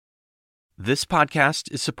This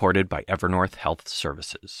podcast is supported by Evernorth Health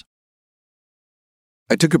Services.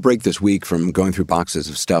 I took a break this week from going through boxes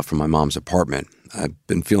of stuff from my mom's apartment. I've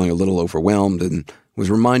been feeling a little overwhelmed and was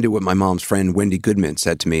reminded what my mom's friend Wendy Goodman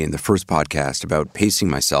said to me in the first podcast about pacing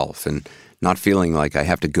myself and not feeling like I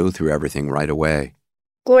have to go through everything right away.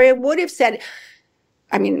 Gloria would have said,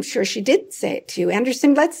 I'm sure she did say it to you,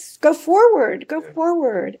 Anderson, let's go forward.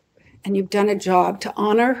 And you've done a job to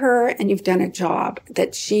honor her, and you've done a job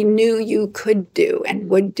that she knew you could do and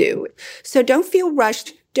would do. So don't feel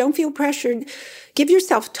rushed. Don't feel pressured. Give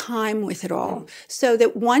yourself time with it all so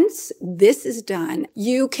that once this is done,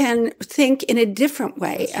 you can think in a different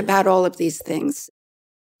way about all of these things.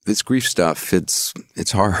 This grief stuff, it's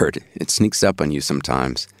hard. It sneaks up on you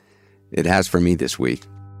sometimes. It has for me this week.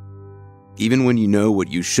 Even when you know what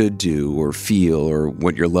you should do or feel or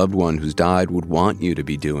what your loved one who's died would want you to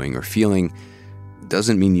be doing or feeling,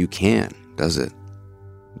 doesn't mean you can, does it?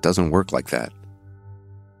 It doesn't work like that.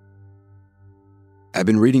 I've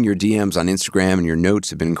been reading your DMs on Instagram and your notes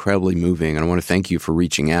have been incredibly moving, and I want to thank you for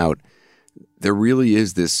reaching out. There really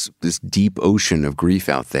is this deep ocean of grief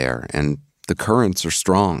out there, and the currents are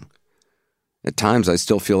strong. At times, I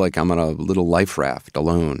still feel like I'm on a little life raft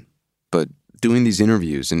alone, but doing these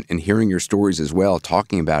interviews and hearing your stories as well,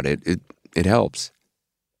 talking about it helps.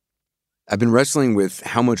 I've been wrestling with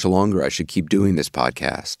how much longer I should keep doing this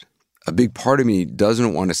podcast. A big part of me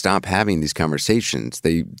doesn't want to stop having these conversations.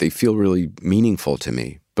 They feel really meaningful to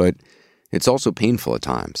me, but it's also painful at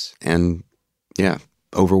times and,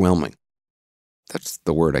 overwhelming. That's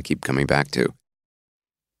the word I keep coming back to.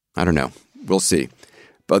 I don't know. We'll see.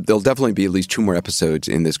 But there'll definitely be at least 2 more episodes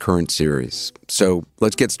in this current series. So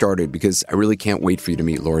let's get started because I really can't wait for you to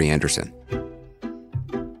meet Laurie Anderson.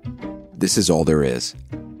 This is all there is.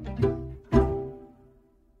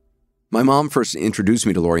 My mom first introduced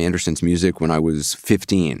me to Laurie Anderson's music when I was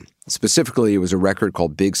 15. Specifically, it was a record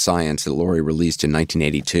called Big Science that Laurie released in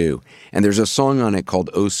 1982. And there's a song on it called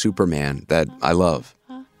Oh Superman that I love.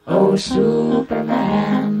 Oh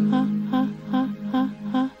Superman,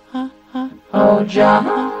 oh John,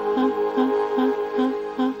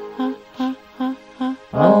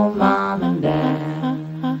 oh Mom and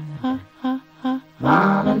Dad,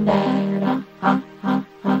 Mom and Dad.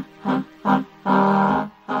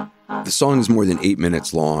 The song is more than 8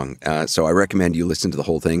 minutes long, so I recommend you listen to the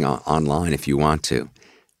whole thing online if you want to.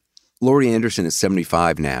 Laurie Anderson is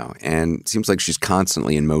 75 now, and seems like she's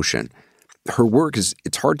constantly in motion. Her work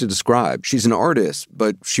it's hard to describe. She's an artist,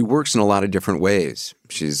 but she works in a lot of different ways.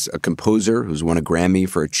 She's a composer who's won a Grammy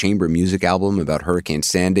for a chamber music album about Hurricane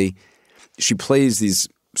Sandy. She plays these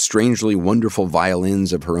strangely wonderful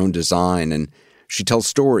violins of her own design, and she tells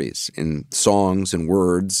stories in songs and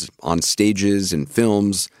words, on stages and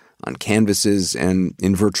films, on canvases, and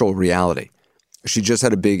in virtual reality. She just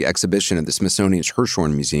had a big exhibition at the Smithsonian's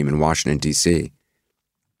Hirshhorn Museum in Washington, D.C.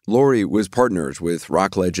 Laurie was partners with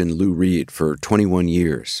rock legend Lou Reed for 21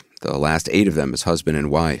 years, the last 8 of them as husband and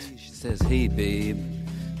wife. She says, hey, babe,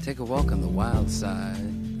 take a walk on the wild side.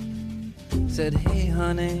 Said, hey,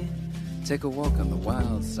 honey, take a walk on the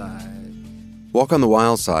wild side. Walk on the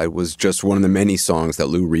Wild Side was just one of the many songs that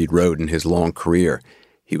Lou Reed wrote in his long career.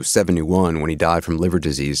 He was 71 when he died from liver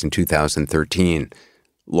disease in 2013.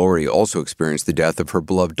 Laurie also experienced the death of her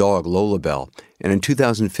beloved dog, Lola Bell, and in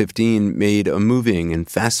 2015 made a moving and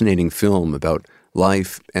fascinating film about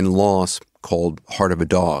life and loss called Heart of a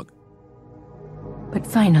Dog. But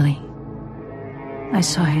finally, I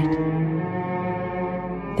saw it.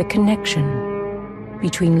 The connection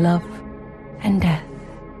between love and death.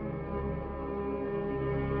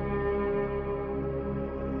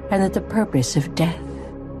 And that the purpose of death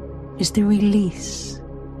is the release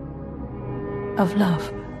of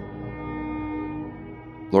love.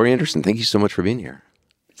 Laurie Anderson, thank you so much for being here.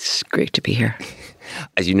 It's great to be here.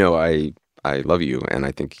 As you know, I love you, and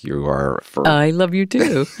I think you are for... I love you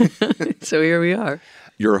too. So here we are.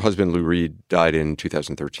 Your husband, Lou Reed, died in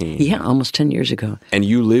 2013. Yeah, almost 10 years ago. And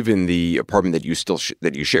you live in the apartment that you still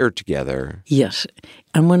that you share together. Yes.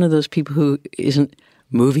 I'm one of those people who isn't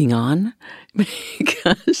moving on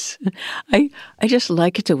because I just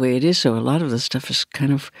like it the way it is. So a lot of the stuff is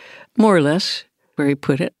kind of more or less where he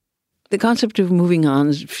put it. The concept of moving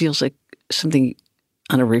on feels like something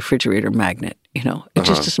on a refrigerator magnet, you know. It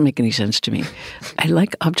just doesn't make any sense to me. I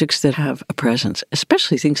like objects that have a presence,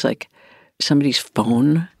 especially things like somebody's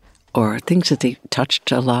phone or things that they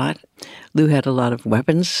touched a lot. Lou had a lot of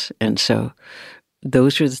weapons, and so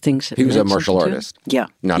those were the things that he was a martial artist. Yeah.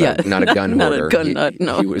 Not a gun not hoarder. A gun nut,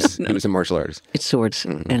 no. He was a martial artist. It's swords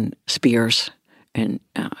and spears and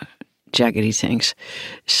jaggedy things.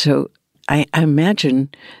 So I imagine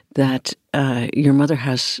that your mother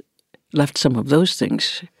has left some of those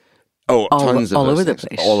things tons of all those over the things.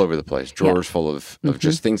 place. All over the place. Drawers full of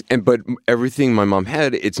just things. But everything my mom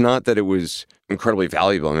had, it's not that it was incredibly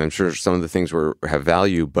valuable. I mean, I'm sure some of the things have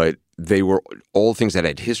value, but they were all things that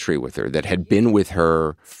had history with her, that had been with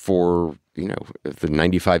her for, the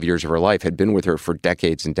 95 years of her life, had been with her for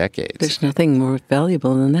decades and decades. There's nothing more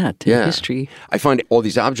valuable than that, history. I find all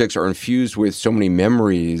these objects are infused with so many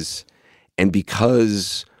memories, and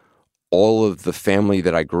because all of the family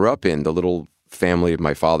that I grew up in, the little family of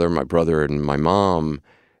my father, my brother, and my mom,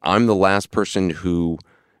 I'm the last person who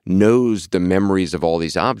knows the memories of all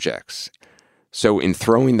these objects. So in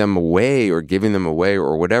throwing them away or giving them away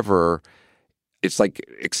or whatever, it's like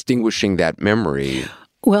extinguishing that memory.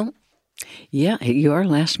 Well, yeah, you are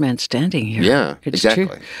last man standing here. Yeah, it's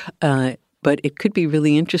exactly. True. But it could be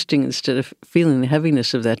really interesting, instead of feeling the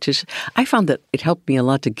heaviness of that. I found that it helped me a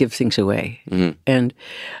lot to give things away. Mm-hmm. And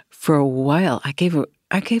for a while, I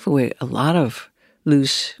gave away a lot of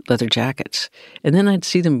loose leather jackets. And then I'd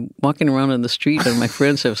see them walking around on the street, and my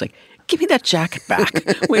friends, I was like, give me that jacket back.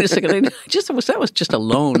 Wait a second. That was just a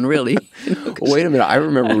loan, really. Wait a minute. I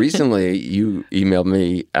remember recently you emailed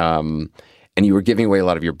me and you were giving away a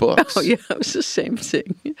lot of your books. Oh, yeah. It was the same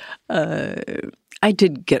thing. I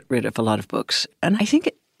did get rid of a lot of books. And I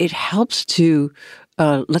think it helps to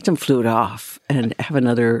let them float off and have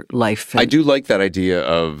another life. I do like that idea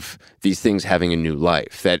of these things having a new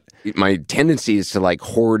life. That my tendency is to like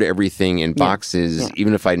hoard everything in boxes,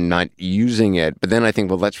 even if I'm not using it. But then I think,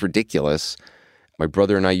 well, that's ridiculous. My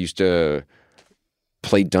brother and I used to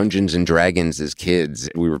play Dungeons and Dragons as kids.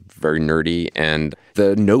 We were very nerdy. And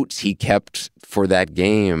the notes he kept for that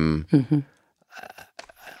game,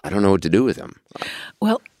 I don't know what to do with them.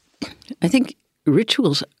 Well, I think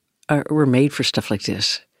rituals were made for stuff like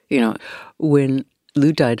this. When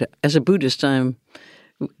Lou died, as a Buddhist,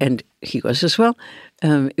 and he was as well,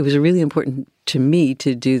 it was really important to me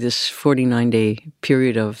to do this 49-day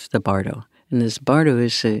period of the Bardo. And this Bardo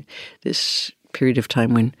is this period of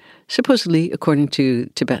time when, supposedly, according to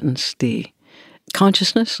Tibetans, the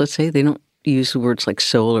consciousness, let's say, they don't use words like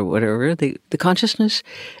soul or whatever, the consciousness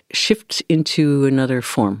shifts into another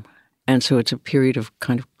form. And so it's a period of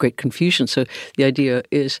kind of great confusion. So the idea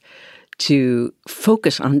is to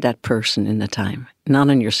focus on that person in the time, not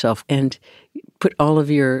on yourself, and put all of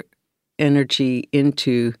your energy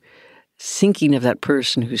into thinking of that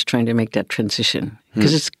person who's trying to make that transition.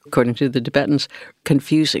 Because it's, according to the Tibetans,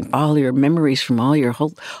 confusing. All your memories from all your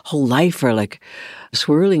whole life are like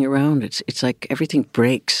swirling around. It's like everything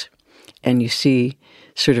breaks, and you see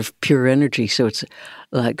sort of pure energy. So it's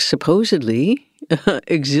like supposedly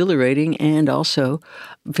exhilarating and also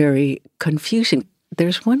very confusing.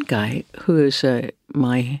 There's one guy who is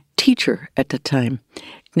my teacher at the time,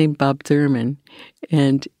 named Bob Thurman,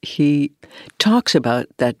 and he talks about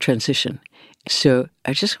that transition. So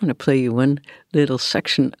I just want to play you one little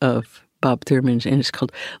section of Bob Thurman's, and it's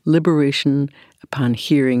called Liberation Upon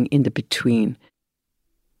Hearing in the Between.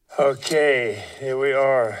 Okay, here we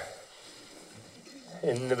are.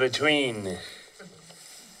 In the between.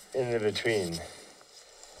 In the between.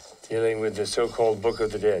 Dealing with the so-called Book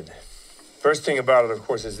of the Dead. First thing about it, of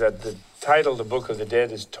course, is that the title, The Book of the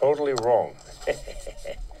Dead, is totally wrong.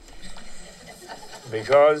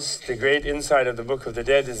 Because the great insight of the Book of the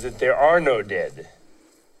Dead is that there are no dead.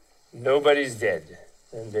 Nobody's dead.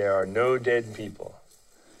 And there are no dead people.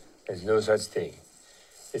 There's no such thing.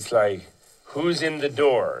 It's like, who's in the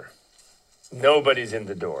door? Nobody's in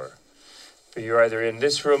the door. But you're either in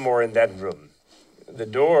this room or in that room. The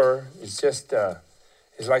door is just,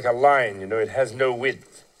 is like a line, it has no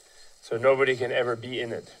width. So nobody can ever be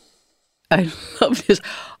in it. I love this.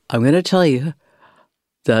 I'm going to tell you,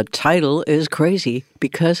 the title is crazy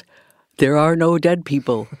because there are no dead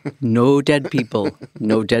people. No dead people.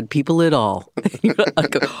 No dead people at all.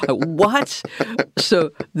 What?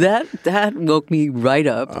 So that woke me right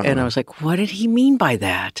up, and I was like, what did he mean by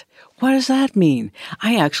that? What does that mean?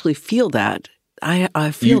 I actually feel that.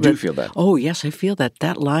 I feel you do feel that. Oh, yes, I feel that.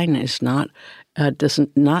 That line is not,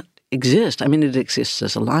 doesn't not exist. I mean, it exists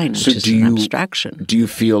as a line. It's just an abstraction. Do you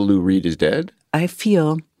feel Lou Reed is dead? I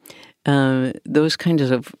feel those kinds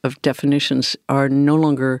of definitions are no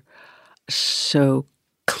longer so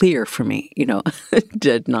clear for me,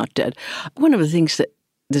 dead, not dead. One of the things that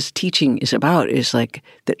this teaching is about is like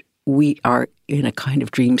that we are in a kind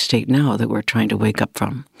of dream state now that we're trying to wake up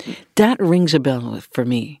from. That rings a bell for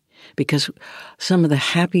me because some of the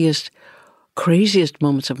happiest, craziest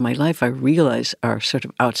moments of my life I realize are sort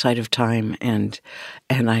of outside of time, and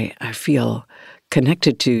I feel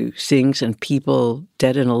connected to things and people,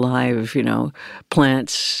 dead and alive,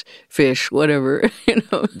 plants, fish, whatever,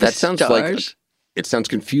 That sounds stars. It sounds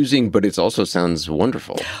confusing, but it also sounds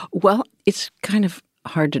wonderful. Well, it's kind of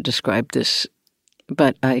hard to describe this,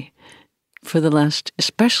 but for the last,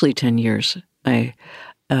 especially 10 years,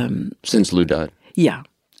 Since Lou died. Yeah.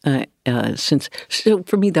 So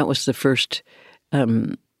for me, that was the first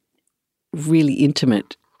really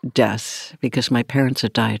intimate death because my parents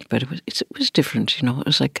had died, but it was different, you know. It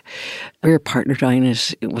was like our partner dying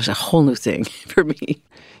it was a whole new thing for me.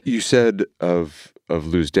 You said of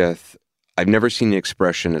Lou's death, I've never seen an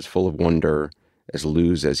expression as full of wonder as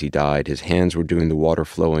Lou's as he died. His hands were doing the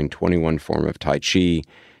water-flowing 21 form of Tai Chi.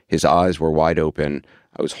 His eyes were wide open.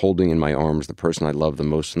 I was holding in my arms the person I loved the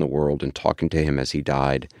most in the world and talking to him as he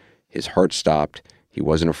died. His heart stopped. He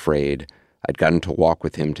wasn't afraid. I'd gotten to walk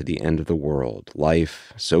with him to the end of the world.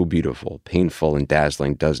 Life, so beautiful, painful, and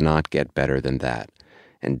dazzling, does not get better than that.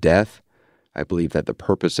 And death, I believe that the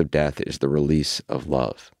purpose of death is the release of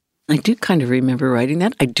love. I do kind of remember writing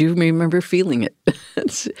that. I do remember feeling it.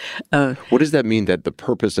 What does that mean, that the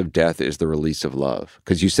purpose of death is the release of love?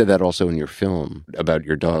 Because you said that also in your film about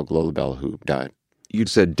your dog, Lolabelle, who died. You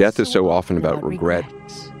said death is so often about regret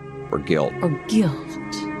or guilt. Or guilt.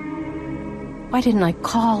 Why didn't I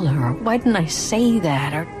call her? Why didn't I say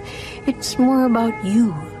that? Or it's more about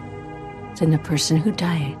you than the person who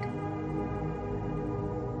died.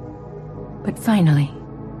 But finally,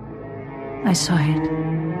 I saw it.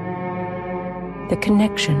 The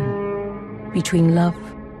connection between love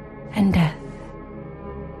and death.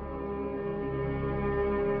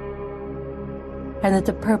 And that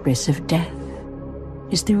the purpose of death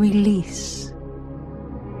is the release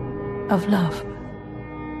of love.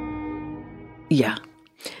 Yeah.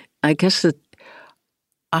 I guess that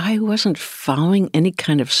I wasn't following any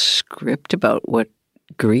kind of script about what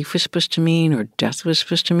grief was supposed to mean or death was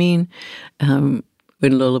supposed to mean when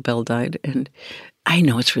Lolabelle died. And I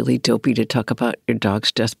know it's really dopey to talk about your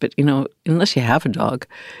dog's death, but, you know, unless you have a dog,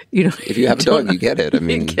 you know. If you have a dog, you get it. I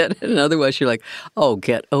mean, you get it. And otherwise, you're like, oh,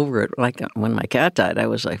 get over it. Like when my cat died, I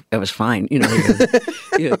was like, I was fine, you know.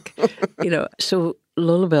 you know. So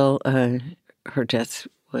Lolabelle, her death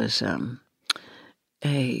was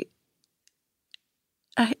I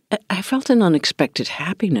felt an unexpected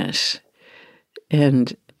happiness,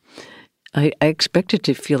 and I expected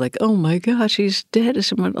to feel like, oh my gosh, he's dead. Is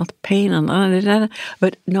someone all the pain and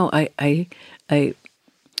but no, I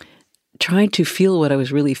tried to feel what I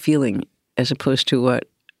was really feeling as opposed to what,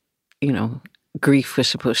 you know, grief was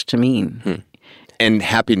supposed to mean. And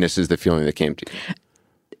happiness is the feeling that came to you.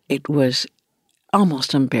 It was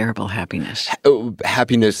almost unbearable happiness. Oh,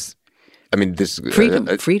 happiness. I mean, this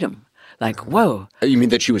freedom. Like, whoa. You mean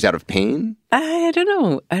that she was out of pain? I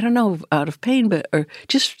don't know, out of pain, but or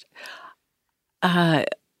just.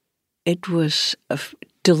 It was a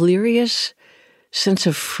delirious sense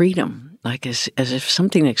of freedom, like as if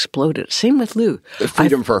something exploded. Same with Lou.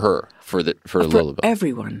 Freedom for her, for Lolabelle.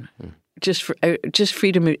 Everyone. Just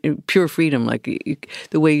freedom, pure freedom, like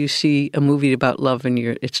the way you see a movie about love and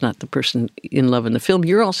it's not the person in love in the film.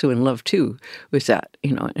 You're also in love too with that,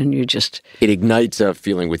 you know, and you just... It ignites a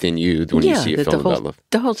feeling within you when you see a film about love.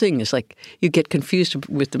 The whole thing is like you get confused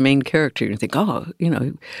with the main character and you think, oh, you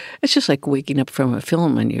know, it's just like waking up from a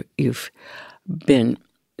film and you've been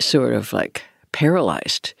sort of like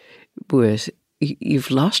paralyzed with... You've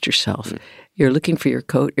lost yourself. You're looking for your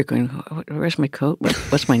coat. You're going, where's my coat?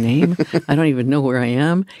 What's my name? I don't even know where I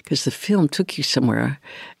am, because the film took you somewhere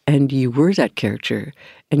and you were that character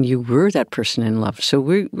and you were that person in love. So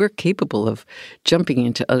we're capable of jumping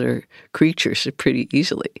into other creatures pretty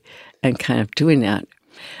easily and kind of doing that.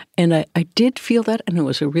 And I did feel that, and it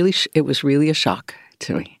was really a shock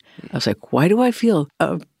to me. I was like, why do I feel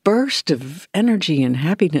a burst of energy and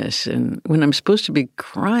happiness and when I'm supposed to be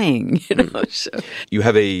crying, you know? So. You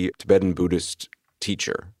have a Tibetan Buddhist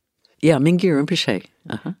teacher. Yeah, Mingyur Rinpoche.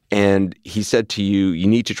 Uh-huh. And he said to you, you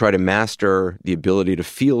need to try to master the ability to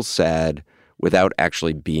feel sad without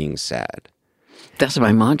actually being sad. That's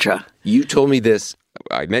my mantra. You told me this.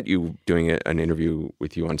 I met you doing an interview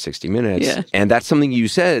with you on 60 Minutes. Yeah. And that's something you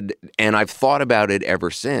said, and I've thought about it ever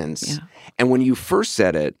since. Yeah. And when you first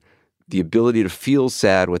said it, the ability to feel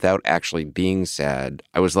sad without actually being sad,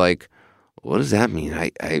 I was like, what does that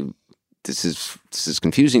mean? This is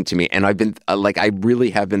confusing to me. And I've been I really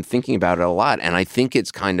have been thinking about it a lot. And I think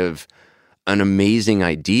it's kind of an amazing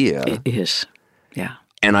idea. It is. Yeah.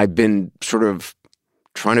 And I've been sort of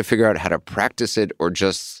trying to figure out how to practice it or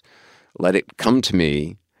just let it come to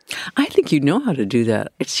me. I think you know how to do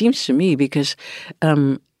that. It seems to me because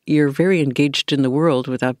you're very engaged in the world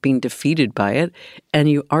without being defeated by it, and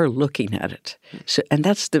you are looking at it. So, and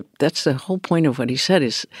that's the whole point of what he said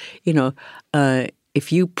is, you know,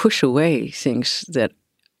 if you push away things that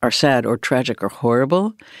are sad or tragic or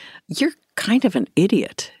horrible, you're kind of an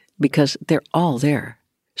idiot because they're all there.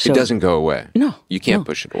 So, it doesn't go away. No. You can't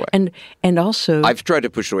push it away. And also... I've tried to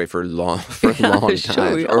push it away for a long time.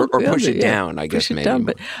 Sure, or push it down, I guess, push it maybe. down,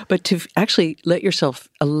 but to actually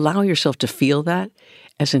allow yourself to feel that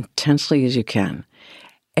as intensely as you can.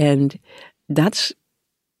 And that's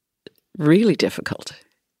really difficult.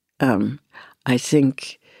 I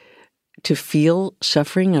think to feel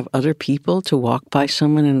suffering of other people, to walk by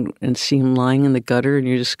someone and see him lying in the gutter and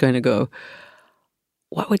you're just going to go,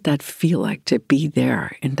 what would that feel like to be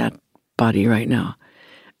there in that body right now?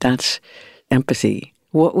 That's empathy.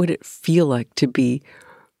 What would it feel like to be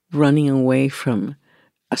running away from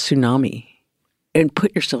a tsunami? And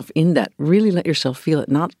put yourself in that. Really let yourself feel it,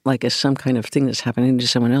 not like as some kind of thing that's happening to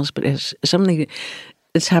someone else, but as something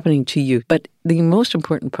that's happening to you. But the most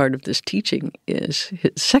important part of this teaching is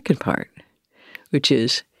the second part, which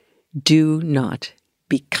is do not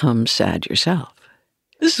become sad yourself.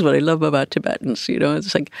 This is what I love about Tibetans,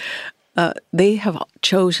 it's like they have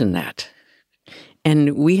chosen that.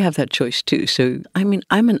 And we have that choice too. So, I'm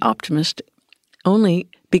an optimist only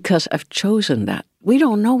because I've chosen that. We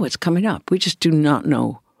don't know what's coming up. We just do not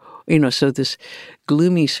know. So this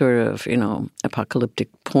gloomy sort of, apocalyptic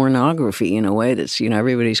pornography in a way that's,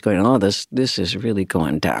 everybody's going, oh, this is really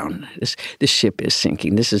going down. This ship is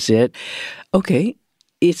sinking. This is it. Okay,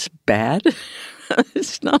 it's bad.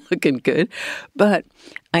 It's not looking good. But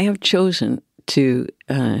I have chosen to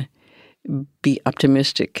be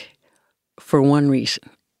optimistic for one reason.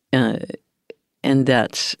 And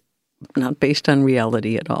that's not based on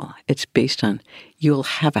reality at all. It's based on you'll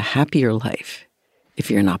have a happier life if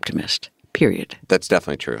you're an optimist, period. That's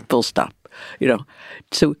definitely true. Full stop.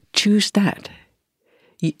 So choose that.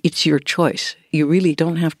 It's your choice. You really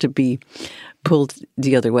don't have to be pulled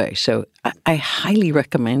the other way. So I highly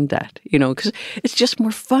recommend that, because it's just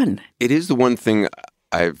more fun. It is the one thing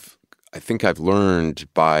I think I've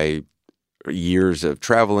learned by years of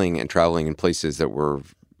traveling in places that were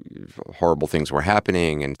horrible things were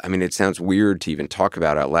happening. And it sounds weird to even talk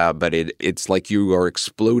about out loud, but it's like you are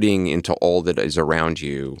exploding into all that is around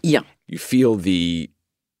you. Yeah. You feel the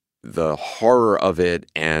horror of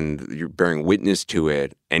it and you're bearing witness to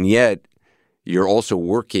it. And yet you're also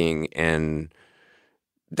working and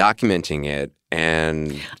documenting it.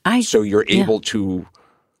 And so you're able to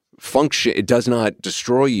function. It does not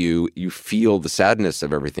destroy you. You feel the sadness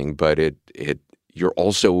of everything, but you're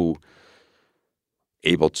also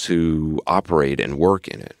able to operate and work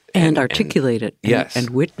in it. And articulate it. Yes. And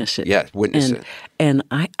witness it. Yes, witness it. And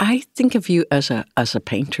I think of you as a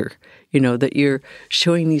painter, that you're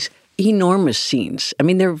showing these enormous scenes.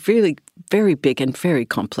 They're really very big and very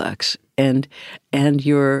complex. And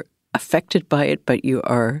you're affected by it, but you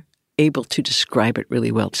are able to describe it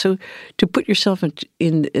really well. So to put yourself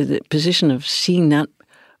in the position of seeing that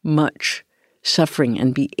much suffering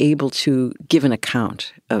and be able to give an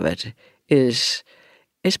account of it is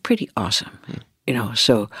pretty awesome.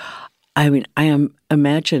 So I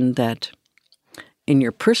imagine that in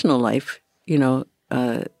your personal life,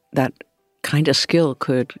 that kind of skill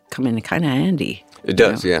could come in kind of handy. It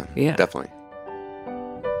does, yeah, definitely.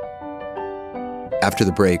 After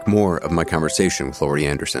the break, more of my conversation with Laurie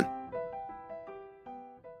Anderson.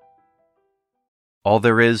 All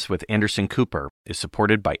There Is with Anderson Cooper is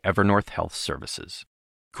supported by Evernorth Health Services.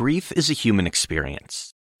 Grief is a human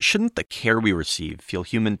experience. Shouldn't the care we receive feel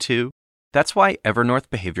human too? That's why Evernorth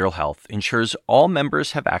Behavioral Health ensures all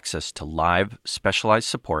members have access to live, specialized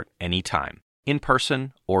support anytime, in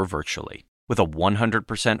person or virtually, with a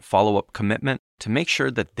 100% follow-up commitment to make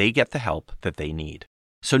sure that they get the help that they need.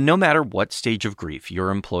 So no matter what stage of grief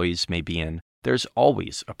your employees may be in, there's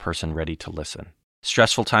always a person ready to listen.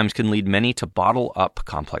 Stressful times can lead many to bottle up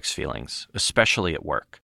complex feelings, especially at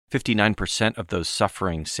work. 59% of those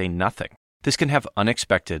suffering say nothing. This can have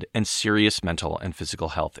unexpected and serious mental and physical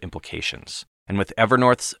health implications. And with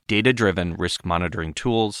Evernorth's data-driven risk monitoring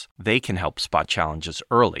tools, they can help spot challenges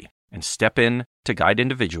early and step in to guide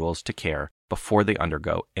individuals to care before they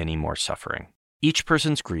undergo any more suffering. Each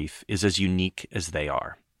person's grief is as unique as they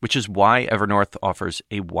are, which is why Evernorth offers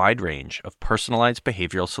a wide range of personalized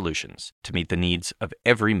behavioral solutions to meet the needs of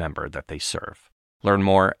every member that they serve. Learn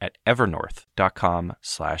more at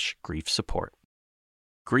evernorth.com/grief support.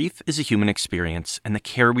 Grief is a human experience, and the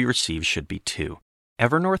care we receive should be too.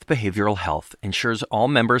 Evernorth Behavioral Health ensures all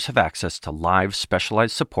members have access to live,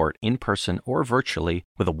 specialized support in person or virtually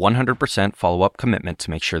with a 100% follow-up commitment to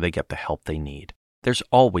make sure they get the help they need. There's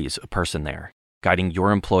always a person there, guiding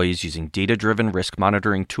your employees using data-driven risk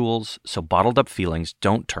monitoring tools so bottled-up feelings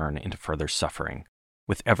don't turn into further suffering.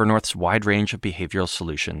 With Evernorth's wide range of behavioral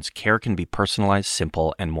solutions, care can be personalized,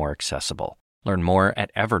 simple, and more accessible. Learn more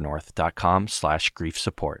at evernorth.com/grief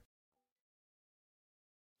support.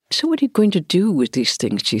 So what are you going to do with these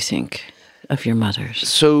things, do you think, of your mother's?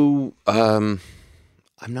 So I'm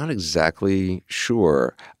not exactly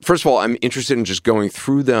sure. First of all, I'm interested in just going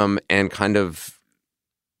through them and kind of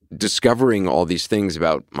discovering all these things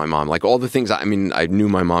about my mom. Like all the things, I knew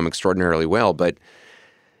my mom extraordinarily well, but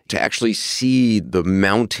to actually see the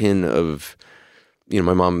mountain of,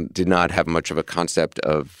 my mom did not have much of a concept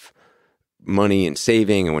of money and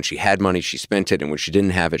saving. And when she had money, she spent it. And when she didn't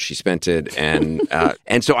have it, she spent it. And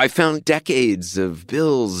and so I found decades of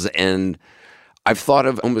bills, and I've thought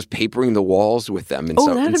of almost papering the walls with them in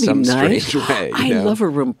some nice. strange way. I love a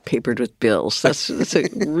room papered with bills. That's a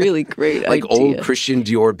really great like idea. Old Christian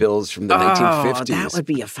Dior bills from the 1950s. That would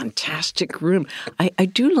be a fantastic room. I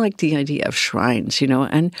do like the idea of shrines,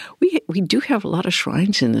 and we do have a lot of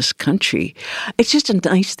shrines in this country. It's just a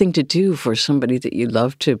nice thing to do for somebody that you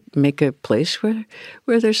love, to make a place where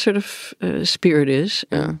their sort of spirit is.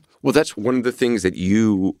 Yeah. Well, that's one of the things that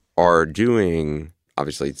you are doing.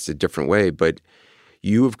 Obviously, it's a different way, but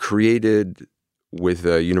you have created with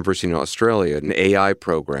a university in Australia an AI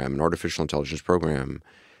program, an artificial intelligence program.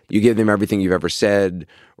 You give them everything you've ever said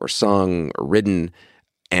or sung or written,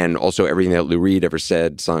 and also everything that Lou Reed ever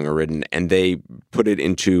said, sung, or written, and they put it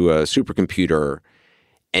into a supercomputer,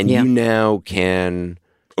 and you now can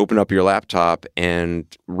open up your laptop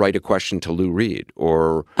and write a question to Lou Reed.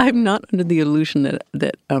 Or I'm not under the illusion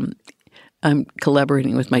that I'm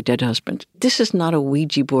collaborating with my dead husband. This is not a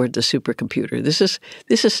Ouija board, the supercomputer. This is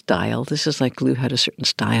style. This is like Lou had a certain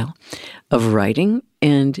style of writing,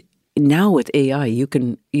 and now with AI, you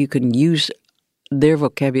can use their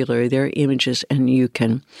vocabulary, their images, and you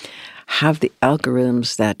can have the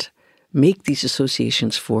algorithms that make these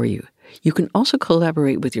associations for you. You can also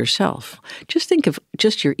collaborate with yourself. Just think if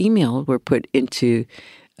just your email were put into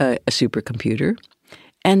a supercomputer,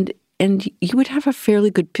 and you would have a fairly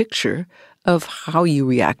good picture of how you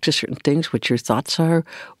react to certain things, what your thoughts are,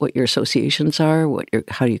 what your associations are,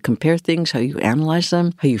 how you compare things, how you analyze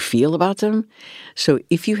them, how you feel about them. So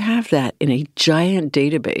if you have that in a giant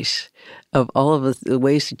database of all of the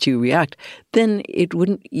ways that you react, then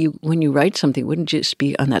when you write something, it wouldn't just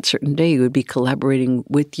be on that certain day. You would be collaborating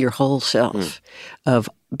with your whole self of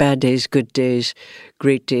bad days, good days,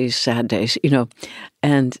 great days, sad days,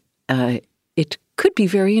 and it could be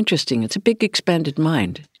very interesting. It's a big expanded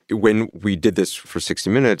mind. When we did this for 60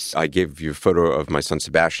 Minutes, I gave you a photo of my son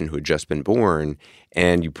Sebastian, who had just been born,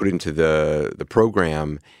 and you put it into the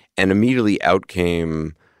program, and immediately out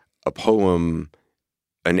came a poem,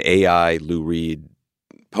 an AI Lou Reed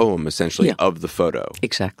poem, essentially, of the photo.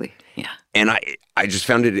 Exactly, yeah. And I just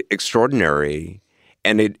found it extraordinary,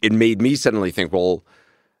 and it made me suddenly think, well,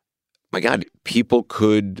 my God, people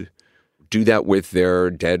could do that with their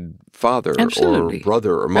dead father or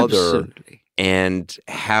brother or mother and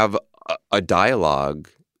have a dialogue,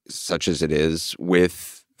 such as it is,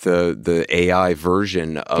 with the AI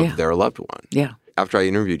version of their loved one. Yeah. After I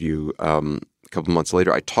interviewed you a couple months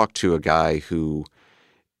later, I talked to a guy who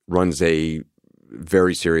runs a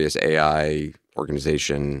very serious AI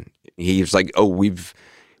organization. He was like, we've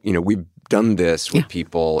done this with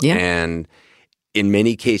people, and in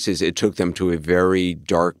many cases, it took them to a very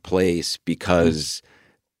dark place because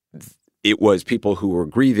it was people who were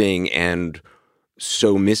grieving and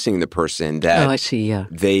so missing the person that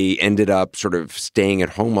they ended up sort of staying at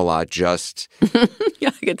home a lot, just I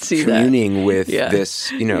could see communing with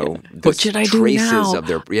this, this what should I traces do now? of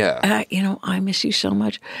their I miss you so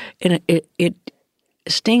much, and it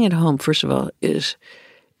staying at home, first of all, is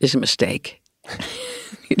a mistake.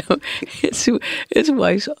 It's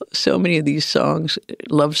why so many of these songs,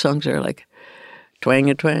 love songs, are like,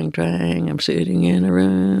 twang a twang twang, I'm sitting in a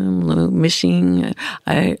room, missing,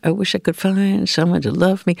 I wish I could find someone to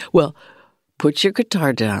love me. Well, put your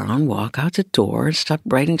guitar down, walk out the door, and stop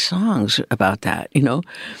writing songs about that, And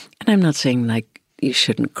I'm not saying, like, you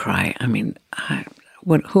shouldn't cry. I mean,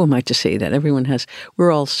 who am I to say that?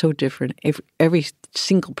 We're all so different. Every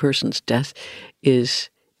single person's death is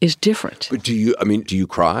different. But do you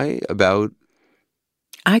cry about?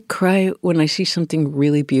 I cry when I see something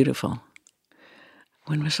really beautiful.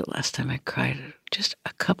 When was the last time I cried? Just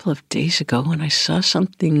a couple of days ago when I saw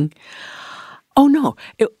something. Oh no,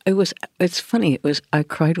 it's funny. I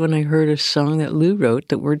cried when I heard a song that Lou wrote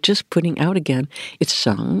that we're just putting out again. It's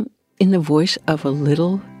sung in the voice of a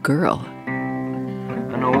little girl.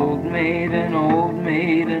 An old maid, an old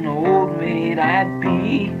maid, an old maid I'd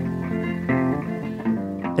be.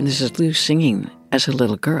 And this is Lou singing as a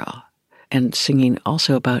little girl, and singing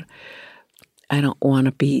also about I don't want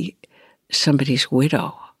to be somebody's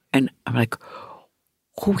widow. And I'm like,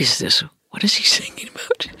 who is this? What is he singing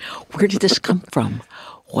about? Where did this come from?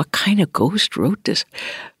 What kind of ghost wrote this?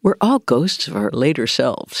 We're all ghosts of our later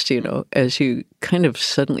selves, as you kind of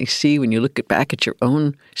suddenly see when you look back at your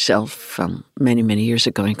own self from many, many years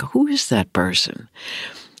ago and go, who is that person?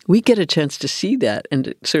 We get a chance to see that and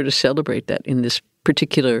to sort of celebrate that in this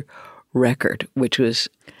particular record,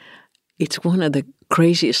 it's one of the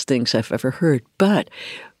craziest things I've ever heard. But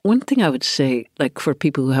one thing I would say, like for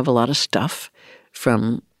people who have a lot of stuff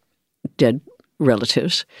from dead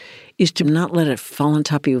relatives, is to not let it fall on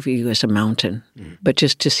top of you as a mountain, but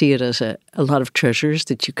just to see it as a lot of treasures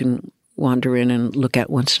that you can wander in and look at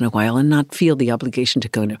once in a while and not feel the obligation to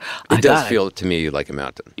go to. It does feel to me like a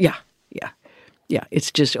mountain. Yeah,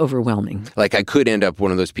 it's just overwhelming. Like I could end up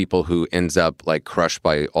one of those people who ends up like crushed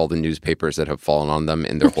by all the newspapers that have fallen on them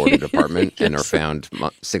in their hoarded apartment and are found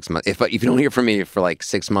 6 months. If you don't hear from me for like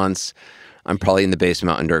 6 months, I'm probably in the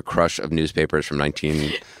basement under a crush of newspapers from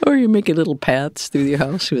 19... Or you're making little paths through your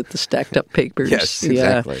house with the stacked up papers. Yes,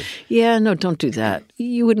 exactly. Yeah, no, don't do that.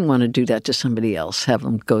 You wouldn't want to do that to somebody else, have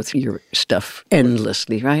them go through your stuff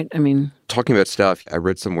endlessly, right? I mean... Talking about stuff, I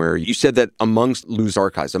read somewhere, you said that amongst Lou's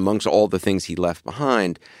archives, amongst all the things he left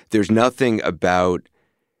behind, there's nothing about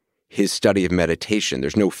his study of meditation.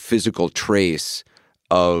 There's no physical trace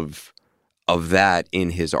of that in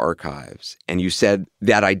his archives. And you said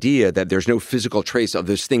that idea that there's no physical trace of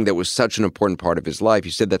this thing that was such an important part of his life.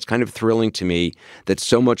 You said that's kind of thrilling to me, that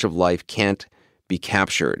so much of life can't be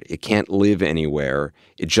captured. It can't live anywhere.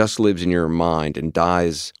 It just lives in your mind and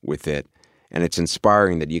dies with it. And it's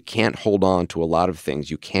inspiring that you can't hold on to a lot of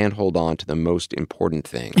things. You can't hold on to the most important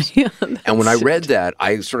things. Yeah, and when I read that,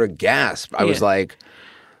 I sort of gasped. I was like,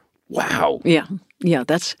 wow. Yeah,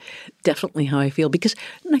 that's definitely how I feel. Because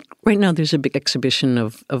like right now there's a big exhibition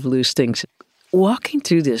of Lou's things. Walking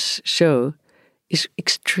through this show is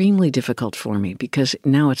extremely difficult for me because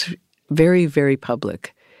now it's very, very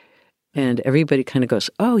public. And everybody kind of goes,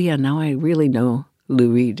 oh yeah, now I really know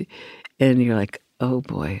Lou Reed. And you're like, oh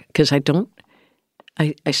boy. Because I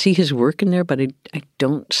see his work in there, but I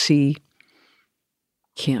don't see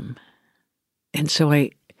him. And so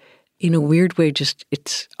in a weird way,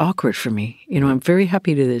 it's awkward for me. I'm very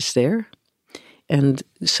happy that it's there. And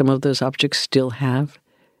some of those objects still have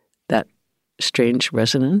that strange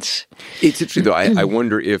resonance. It's interesting, though. I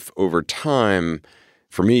wonder if over time,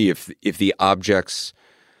 for me, if the objects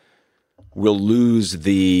will lose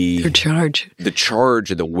their charge. The charge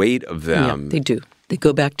and the weight of them. Yeah, they do. They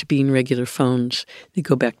go back to being regular phones. They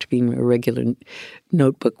go back to being a regular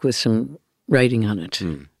notebook with some writing on it.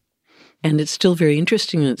 And it's still very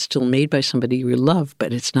interesting and it's still made by somebody you love,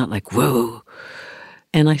 but it's not like, whoa.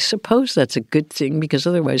 And I suppose that's a good thing because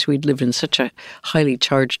otherwise we'd live in such a highly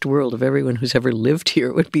charged world of everyone who's ever lived here.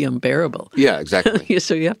 It would be unbearable. Yeah, exactly.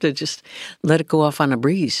 So you have to just let it go off on a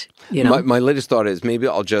breeze. My latest thought is maybe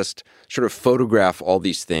I'll just sort of photograph all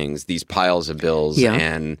these things, these piles of bills,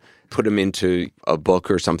 and put them into a book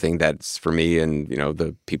or something that's for me and,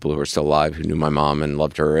 the people who are still alive who knew my mom and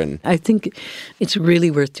loved her. And I think it's really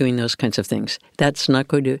worth doing those kinds of things. That's not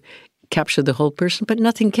going to capture the whole person, but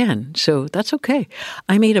nothing can. So that's okay.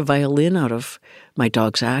 I made a violin out of my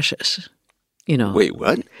dog's ashes. Wait,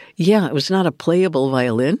 what? Yeah, it was not a playable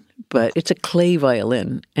violin, but it's a clay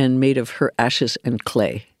violin and made of her ashes and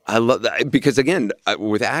clay. I love that because, again,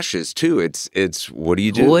 with ashes, too, it's what do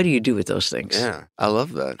you do? What do you do with those things? Yeah, I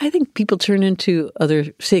love that. I think people turn into other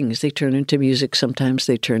things. They turn into music sometimes.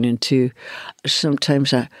 They turn into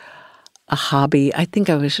sometimes a hobby. I think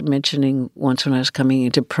I was mentioning once when I was coming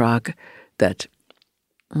into Prague that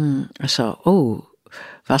I saw,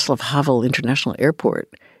 Václav Havel International Airport.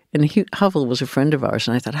 And Havel was a friend of ours,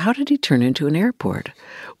 and I thought, how did he turn into an airport?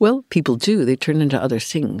 Well, people do. They turn into other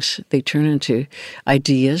things. They turn into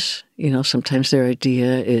ideas. Sometimes their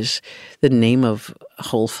idea is the name of a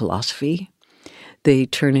whole philosophy. They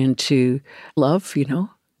turn into love,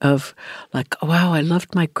 of like, oh, wow, I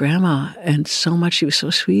loved my grandma, and so much, she was so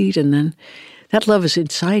sweet, and then that love is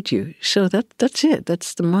inside you. So that's it.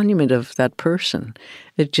 That's the monument of that person.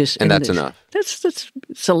 And that's enough.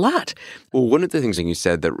 It's a lot. Well, one of the things that you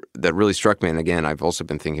said that really struck me, and again, I've also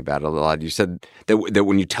been thinking about it a lot. You said that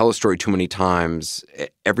when you tell a story too many times,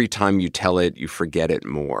 every time you tell it, you forget it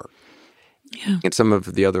more. Yeah. And some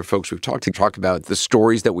of the other folks we've talked to talk about the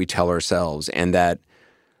stories that we tell ourselves, and that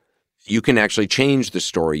you can actually change the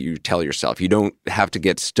story you tell yourself. You don't have to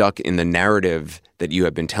get stuck in the narrative that you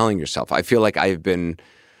have been telling yourself. I feel like I've been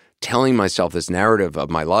telling myself this narrative of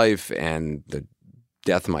my life and the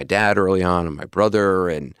death of my dad early on and my brother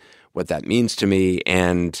and what that means to me.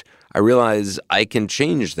 And I realize I can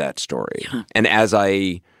change that story. Yeah. And as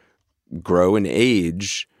I grow and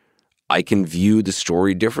age, I can view the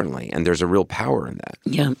story differently. And there's a real power in that.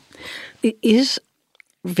 Yeah. It is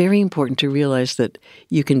very important to realize that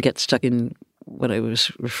you can get stuck in what I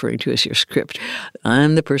was referring to as your script.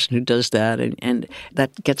 I'm the person who does that, and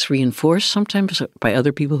that gets reinforced sometimes by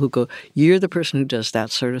other people who go, you're the person who does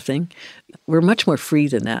that sort of thing. We're much more free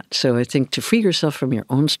than that. So I think to free yourself from your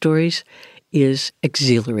own stories is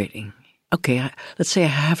exhilarating. Okay, let's say I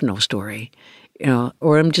have no story,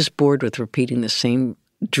 or I'm just bored with repeating the same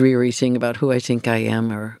dreary thing about who I think I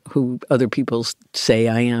am or who other people say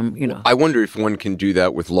I am, I wonder if one can do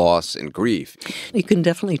that with loss and grief. You can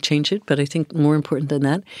definitely change it, but I think more important than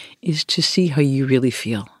that is to see how you really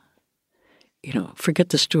feel. Forget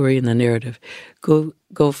the story and the narrative.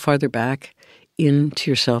 Go farther back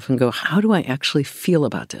into yourself and go, how do I actually feel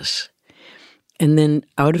about this? And then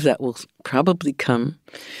out of that will probably come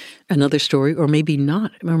another story, or maybe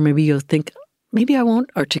not. Or maybe you'll think, maybe I won't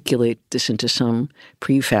articulate this into some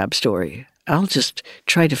prefab story. I'll just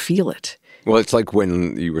try to feel it. Well, it's like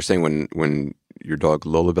when you were saying when your dog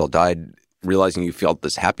Lolabelle died, realizing you felt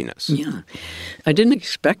this happiness. Yeah. I didn't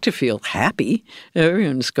expect to feel happy.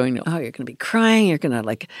 Everyone's going, oh, you're going to be crying. You're going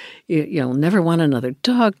to you'll never want another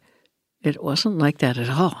dog. It wasn't like that at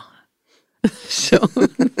all. So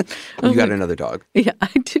you got another dog. Yeah, I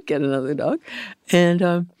did get another dog.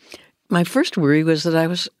 And my first worry was that I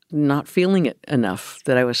was not feeling it enough,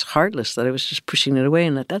 that I was heartless, that I was just pushing it away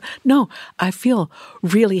and let that. No, I feel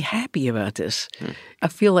really happy about this. I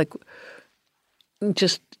feel like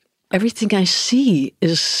just everything I see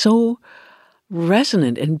is so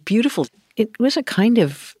resonant and beautiful. It was a kind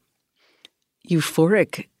of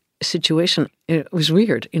euphoric situation. It was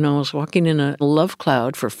weird. I was walking in a love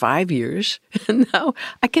cloud for 5 years, and now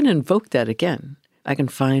I can invoke that again. I can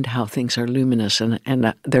find how things are luminous and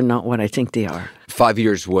they're not what I think they are. 5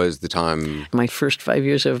 years was the time. My first 5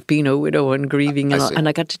 years of being a widow and grieving, and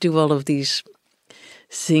I got to do all of these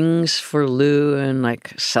things for Lou and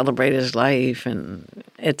celebrate his life. And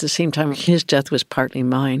at the same time, his death was partly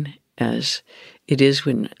mine, as it is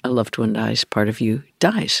when a loved one dies, part of you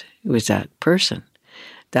dies with that person.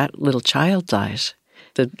 That little child dies.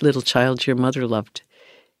 The little child your mother loved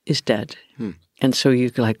is dead. And so you're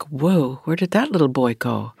like, whoa, where did that little boy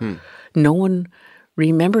go? No one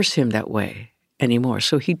remembers him that way anymore.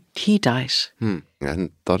 So he dies. I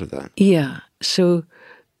hadn't thought of that. Yeah. So,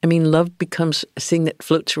 love becomes a thing that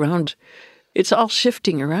floats around. It's all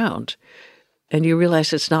shifting around. And you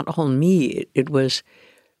realize it's not all me. It was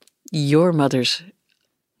your mother's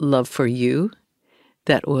love for you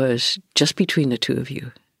that was just between the two of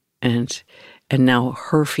you. And now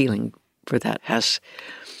her feeling for that has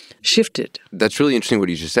shifted. That's really interesting what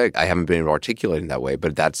you just said. I haven't been able to articulate in that way,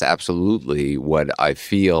 but that's absolutely what I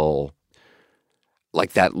feel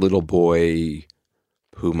like. That little boy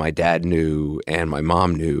who my dad knew and my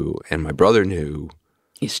mom knew and my brother knew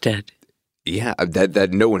is dead. Yeah,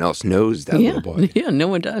 that no one else knows that little boy. Yeah, no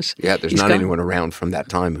one does. Yeah, there's not anyone around from that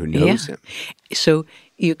time who knows him. So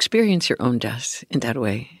you experience your own death in that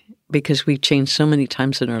way because we've changed so many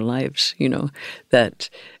times in our lives, that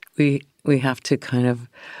we have to kind of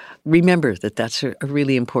remember that that's a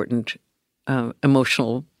really important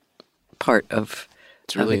emotional part of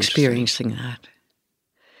experiencing that.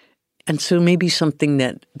 And so maybe something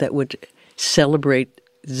that would celebrate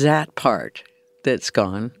that part that's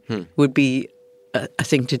gone would be a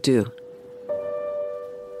thing to do.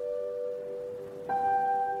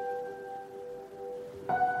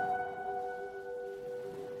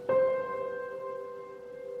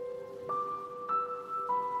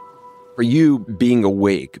 For you, being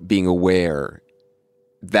awake, being aware,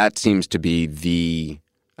 that seems to be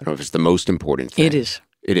I don't know if it's the most important thing. It is.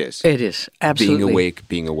 It is. It is, absolutely. Being awake,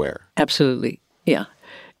 being aware. Absolutely, yeah.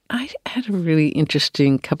 I had a really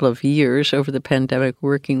interesting couple of years over the pandemic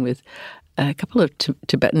working with a couple of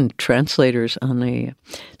Tibetan translators on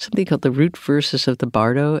something called the Root Verses of the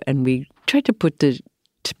Bardo, and we tried to put the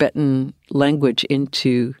Tibetan language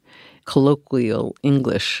into colloquial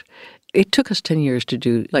English. It took us 10 years to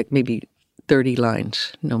do maybe 30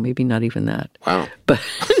 lines. No, maybe not even that. Wow. But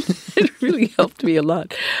it really helped me a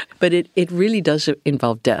lot. But it really does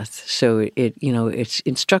involve death. So it's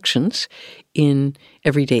instructions in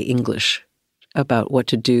everyday English about what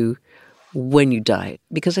to do when you die.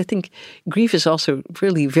 Because I think grief is also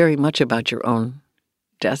really very much about your own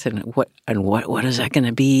death and what is that going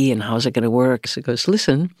to be and how is it going to work. So it goes,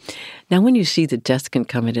 listen, now when you see that death can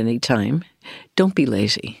come at any time, don't be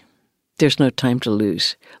lazy. There's no time to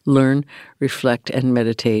lose. Learn, reflect, and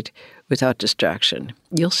meditate without distraction.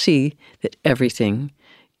 You'll see that everything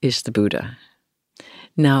is the Buddha.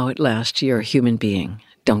 Now at last, you're a human being.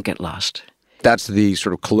 Don't get lost. That's the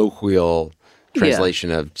sort of colloquial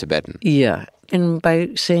translation of Tibetan. Yeah. And by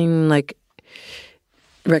saying, like,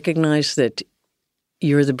 recognize that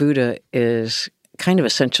you're the Buddha is kind of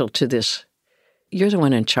essential to this. You're the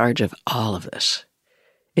one in charge of all of this.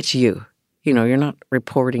 It's you. You know, you're not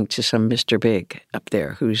reporting to some Mr. Big up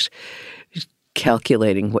there who's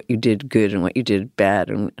calculating what you did good and what you did bad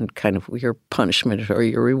and kind of your punishment or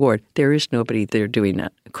your reward. There is nobody there doing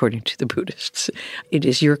that, according to the Buddhists. It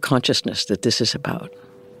is your consciousness that this is about.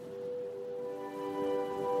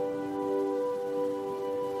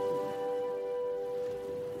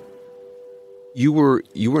 You were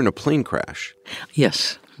in a plane crash.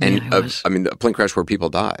 Yes. And yeah, I mean, a plane crash where people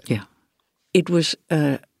died. Yeah. It was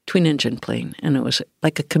a twin-engine plane, and it was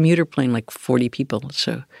like a commuter plane, like 40 people.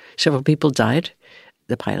 So several people died.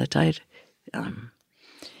 The pilot died. I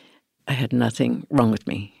had nothing wrong with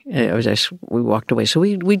me. We walked away. So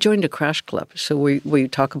we joined a crash club. So we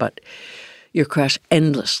talk about your crash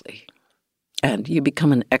endlessly. And you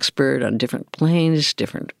become an expert on different planes,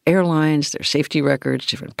 different airlines, their safety records,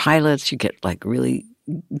 different pilots. You get like really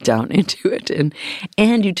down into it.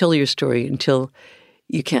 And you tell your story until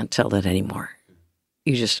you can't tell that anymore.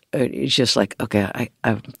 It's just like, okay,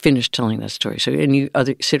 I've finished telling that story. So, and you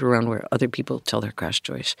sit around where other people tell their crash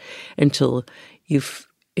stories until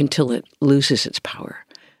it loses its power.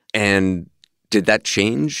 And did that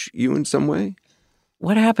change you in some way?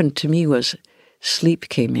 What happened to me was sleep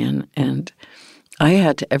came in, and I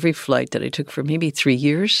had to, every flight that I took for maybe 3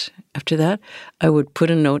 years after that, I would put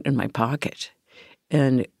a note in my pocket,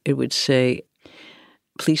 and it would say,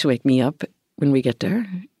 please wake me up when we get there.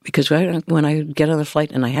 Because when I get on the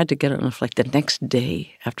flight, and I had to get on the flight the next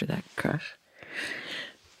day after that crash,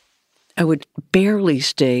 I would barely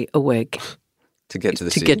stay awake to get to the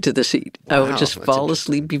seat. Get to the seat. Wow, I would just fall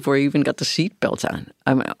asleep before I even got the seat belt on.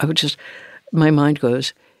 I would just, my mind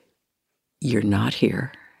goes, you're not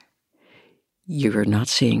here. You're not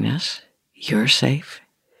seeing this. You're safe.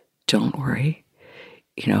 Don't worry.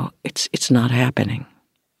 You know, it's not happening.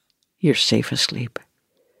 You're safe asleep.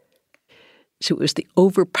 So it was the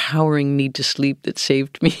overpowering need to sleep that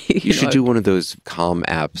saved me. You should do one of those calm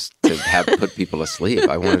apps to put people asleep.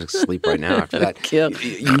 I want to sleep right now after that. Yeah.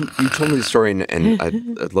 You told me the story, and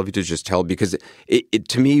I'd love you to just tell, because it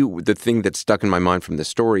to me, the thing that's stuck in my mind from this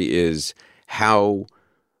story is how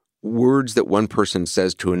words that one person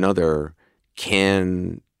says to another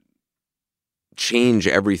can change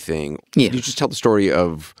everything. Yeah. Can you just tell the story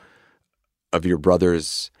of your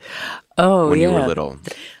brothers when you were little?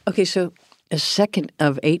 Okay, so as second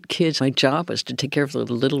of 8 kids, my job was to take care of the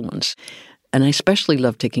little ones. And I especially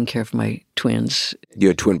loved taking care of my twins. You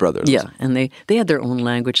had twin brothers? Yeah, and they had their own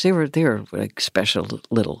language. They were like special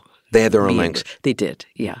little They had their own beings. language? They did,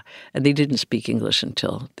 yeah. And they didn't speak English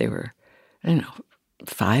until they were, I don't know,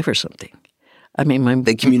 5 or something. I mean,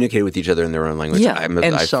 they communicated with each other in their own language. Yeah,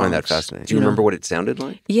 I find that fascinating. Do you remember what it sounded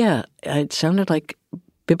like? Yeah, it sounded like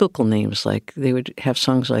biblical names. Like they would have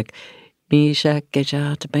songs like Meshach,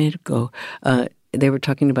 Gejah, Abednego. They were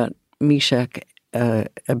talking about Meshach,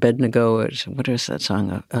 Abednego. What is that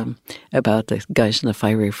song about the guys in the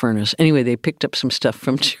fiery furnace? Anyway, they picked up some stuff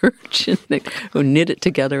from church and they knit it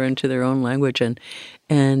together into their own language. And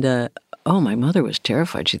my mother was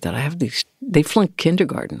terrified. She thought, I have these. They flunked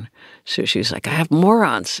kindergarten, so she was like, I have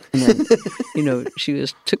morons. And then, she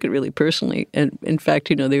took it really personally. And in fact,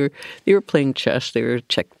 they were playing chess. They were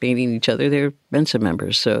checkmating each other. They were Mensa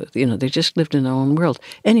members, so they just lived in their own world.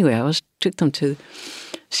 Anyway, I took them to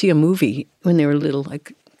see a movie when they were little,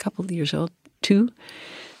 like a couple of years old, 2,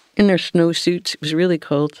 in their snowsuits. It was really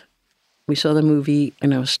cold. We saw the movie,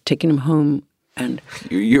 and I was taking them home. And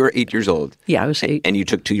you were 8 years old. Yeah, I was 8. And you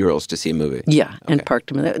took 2-year-olds to see a movie. Yeah, okay. And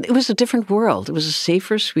parked them. It was a different world. It was a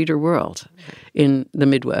safer, sweeter world in the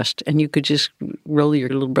Midwest. And you could just roll your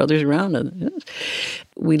little brothers around. And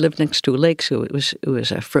we lived next to a lake, so it was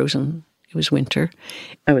frozen. It was winter.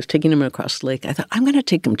 I was taking them across the lake. I thought, I'm going to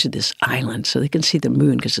take them to this island so they can see the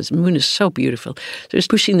moon, because the moon is so beautiful. So I was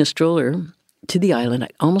pushing the stroller to the island. I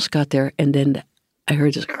almost got there, and then I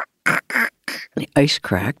heard this, the ice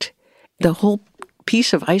cracked. The whole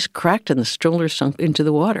piece of ice cracked and the stroller sunk into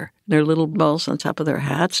the water. Their little balls on top of their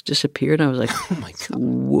hats disappeared. And I was like, oh my God.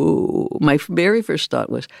 Whoa. My very first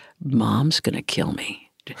thought was, Mom's going to kill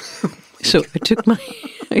me. So I took my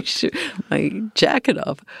jacket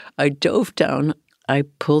off. I dove down. I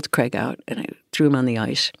pulled Craig out and I threw him on the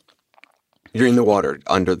ice. You're in the water,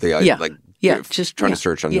 under the ice? Yeah. Just trying to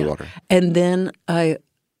search under the water. And then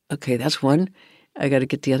that's one. I got to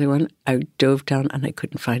get the other one. I dove down and I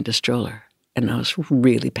couldn't find a stroller. And I was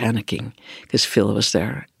really panicking because Phil was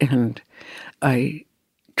there. And I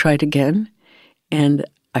tried again, and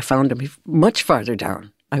I found him much farther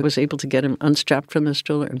down. I was able to get him unstrapped from the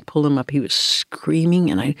stroller and pull him up. He was screaming,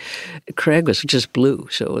 and Craig was just blue,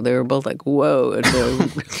 so they were both like, whoa. And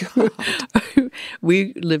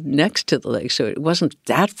we lived next to the lake, so it wasn't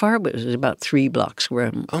that far, but it was about 3 blocks where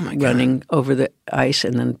I'm running over the ice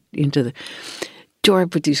and then into the door. I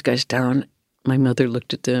put these guys down. My mother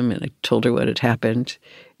looked at them, and I told her what had happened,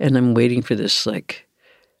 and I'm waiting for this, like,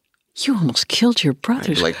 you almost killed your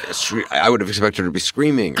brothers. Like, I would have expected her to be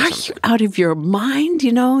screaming or Are something. you out of your mind?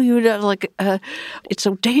 You know, you would like, it's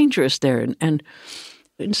so dangerous there. And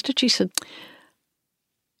instead she said,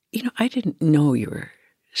 you know, I didn't know you were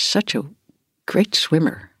such a great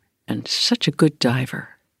swimmer and such a good diver.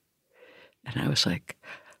 And I was like,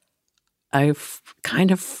 I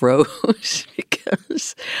kind of froze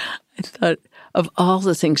because I thought of all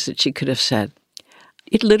the things that she could have said.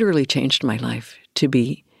 It literally changed my life to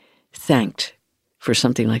be thanked for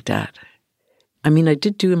something like that. I mean, I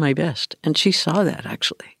did do my best, and she saw that,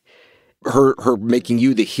 actually. Her making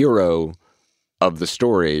you the hero of the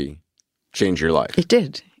story changed your life. It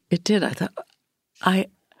did. It did. I thought, I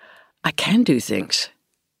can do things.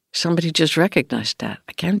 Somebody just recognized that.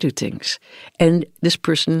 I can do things. And this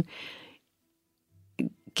person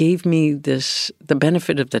gave me the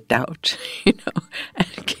benefit of the doubt, you know,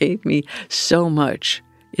 and gave me so much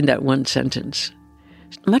in that one sentence.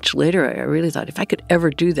 Much later, I really thought, if I could ever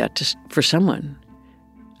do that for someone,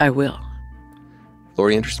 I will.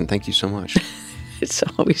 Laurie Anderson, thank you so much. It's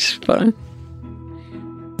always fun.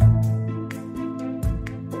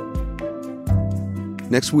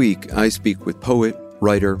 Next week, I speak with poet,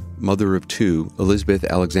 writer, mother of 2, Elizabeth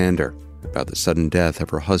Alexander, about the sudden death of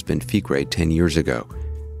her husband, Fikre, 10 years ago.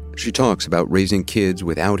 She talks about raising kids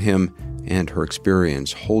without him and her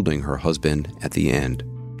experience holding her husband at the end.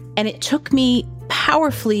 And it took me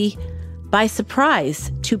powerfully by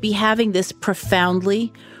surprise to be having this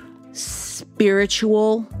profoundly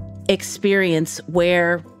spiritual experience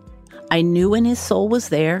where I knew when his soul was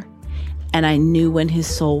there and I knew when his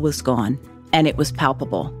soul was gone, and it was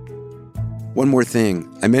palpable. One more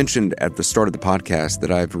thing. I mentioned at the start of the podcast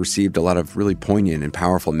that I've received a lot of really poignant and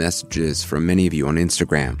powerful messages from many of you on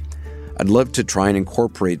Instagram. I'd love to try and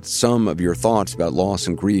incorporate some of your thoughts about loss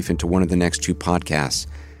and grief into one of the next 2 podcasts.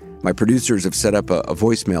 My producers have set up a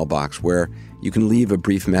voicemail box where you can leave a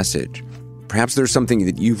brief message. Perhaps there's something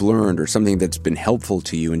that you've learned or something that's been helpful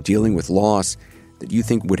to you in dealing with loss that you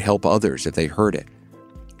think would help others if they heard it.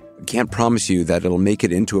 I can't promise you that it'll make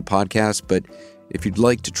it into a podcast, but if you'd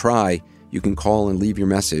like to try, you can call and leave your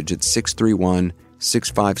message at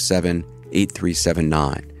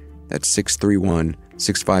 631-657-8379. That's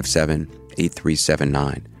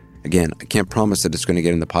 631-657-8379. Again, I can't promise that it's going to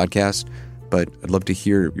get in the podcast, but I'd love to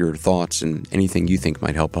hear your thoughts and anything you think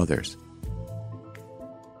might help others.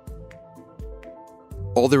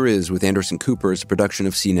 All There Is with Anderson Cooper is a production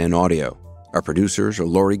of CNN Audio. Our producers are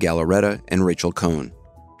Laurie Gallaretta and Rachel Cohn.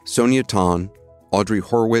 Sonia Tan, Audrey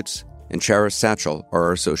Horwitz, and Charis Satchel are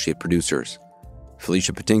our associate producers.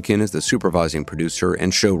 Felicia Patinkin is the supervising producer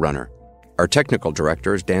and showrunner. Our technical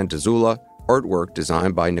director is Dan Dzula, artwork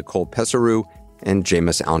designed by Nicole Pesaru and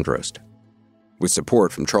Jameis Androst. With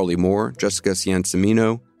support from Charlie Moore, Jessica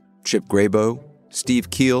Ciancimino, Chip Graybo, Steve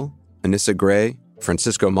Keel, Anissa Gray,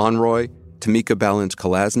 Francisco Monroy, Tamika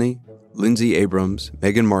Balance-Kalasny, Lindsay Abrams,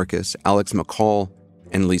 Megan Marcus, Alex McCall,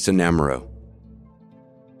 and Lisa Namaro.